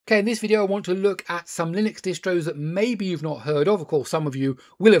Okay, in this video I want to look at some Linux distros that maybe you've not heard of. Of course, some of you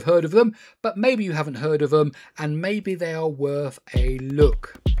will have heard of them, but maybe you haven't heard of them, and maybe they are worth a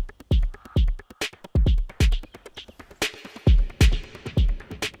look.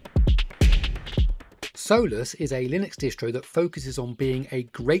 Solus is a Linux distro that focuses on being a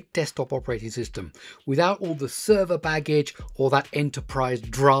great desktop operating system without all the server baggage or that enterprise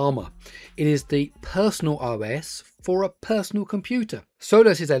drama. It is the personal OS for a personal computer.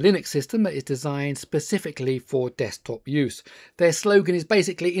 Solus is a Linux system that is designed specifically for desktop use. Their slogan is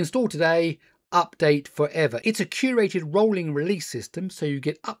basically install today, update forever. It's a curated rolling release system, so you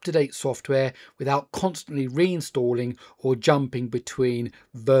get up-to-date software without constantly reinstalling or jumping between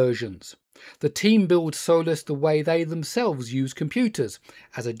versions. The team builds Solus the way they themselves use computers,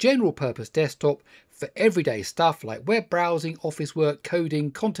 as a general purpose desktop for everyday stuff like web browsing, office work,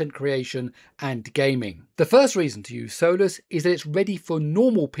 coding, content creation and gaming. The first reason to use Solus is that it's ready for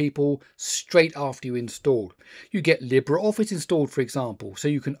normal people straight after you install. You get LibreOffice installed, for example, so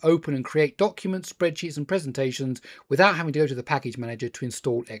you can open and create documents, spreadsheets and presentations without having to go to the package manager to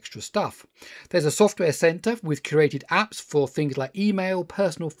install extra stuff. There's a software center with curated apps for things like email,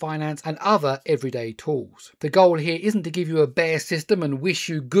 personal finance and other everyday tools. The goal here isn't to give you a bare system and wish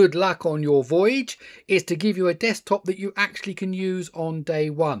you good luck on your voyage. Is to give you a desktop that you actually can use on day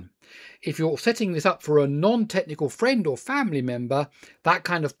one. If you're setting this up for a non-technical friend or family member, that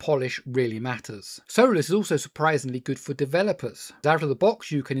kind of polish really matters. Solus is also surprisingly good for developers. Out of the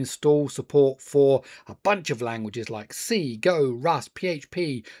box, you can install support for a bunch of languages like C, Go, Rust,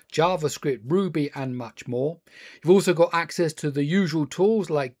 PHP, JavaScript, Ruby, and much more. You've also got access to the usual tools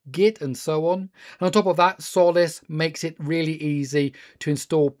like Git and so on. And on top of that, Solus makes it really easy to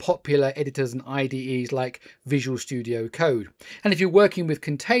install popular editors and IDEs like Visual Studio Code. And if you're working with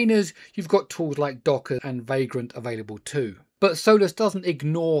containers, you've got tools like Docker and Vagrant available too. But Solus doesn't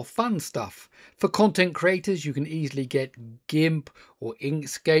ignore fun stuff. For content creators, you can easily get GIMP or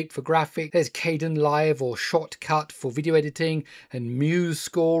Inkscape for graphics. There's Kdenlive or Shotcut for video editing, and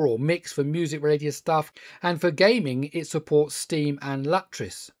MuseScore or Mix for music related stuff. And for gaming, it supports Steam and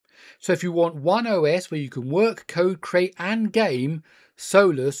Lutris. So if you want one OS where you can work, code, create and game,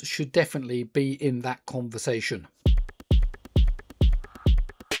 Solus should definitely be in that conversation.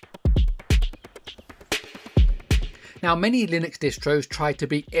 Now, many Linux distros try to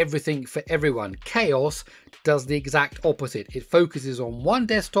be everything for everyone. KaOS does the exact opposite. It focuses on one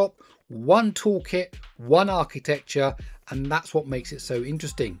desktop, one toolkit, one architecture, and that's what makes it so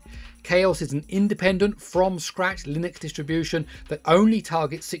interesting. KaOS is an independent, from-scratch Linux distribution that only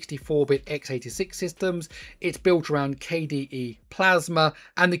targets 64-bit x86 systems. It's built around KDE Plasma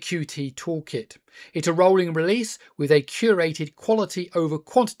and the Qt toolkit. It's a rolling release with a curated quality over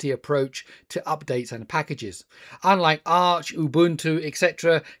quantity approach to updates and packages. Unlike Arch, Ubuntu,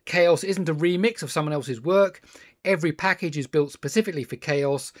 etc., KaOS isn't a remix of someone else's work. Every package is built specifically for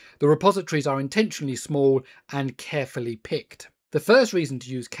KaOS. The repositories are intentionally small and carefully picked. The first reason to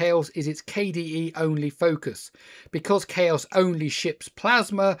use KaOS is its KDE only focus. Because KaOS only ships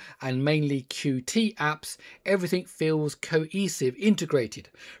Plasma and mainly Qt apps, everything feels cohesive, integrated.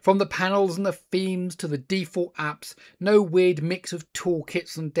 From the panels and the themes to the default apps, no weird mix of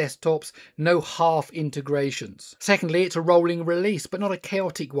toolkits and desktops, no half integrations. Secondly, it's a rolling release, but not a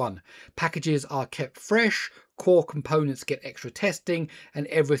chaotic one. Packages are kept fresh, core components get extra testing, and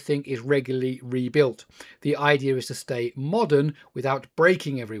everything is regularly rebuilt. The idea is to stay modern without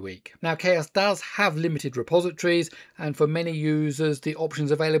breaking every week. Now, KaOS does have limited repositories, and for many users the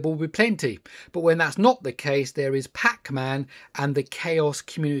options available will be plenty. But when that's not the case, there is Pacman and the KaOS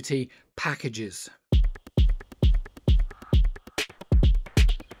community packages.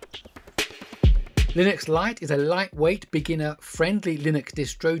 Linux Lite is a lightweight, beginner-friendly Linux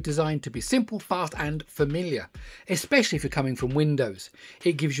distro designed to be simple, fast and familiar, especially if you're coming from Windows.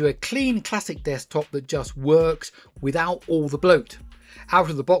 It gives you a clean, classic desktop that just works without all the bloat. Out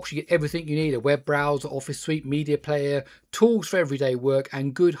of the box, you get everything you need: a web browser, office suite, media player, tools for everyday work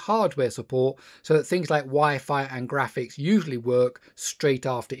and good hardware support, so that things like Wi-Fi and graphics usually work straight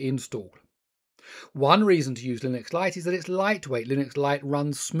after install. One reason to use Linux Lite is that it's lightweight. Linux Lite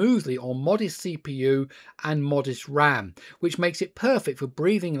runs smoothly on modest CPU and modest RAM, which makes it perfect for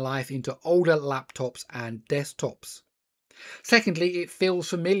breathing life into older laptops and desktops. Secondly, it feels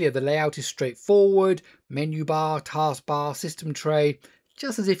familiar. The layout is straightforward: menu bar, taskbar, system tray,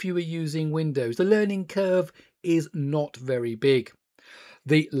 just as if you were using Windows. The learning curve is not very big.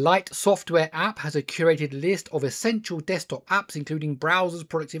 The Lite software app has a curated list of essential desktop apps, including browsers,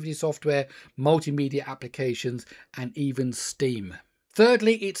 productivity software, multimedia applications, and even Steam.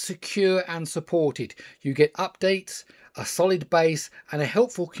 Thirdly, it's secure and supported. You get updates, a solid base, and a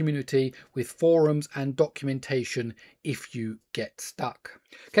helpful community with forums and documentation if you get stuck.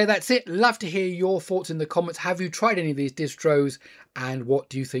 Okay, that's it. Love to hear your thoughts in the comments. Have you tried any of these distros and what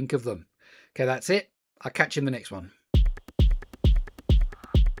do you think of them? Okay, that's it. I'll catch you in the next one.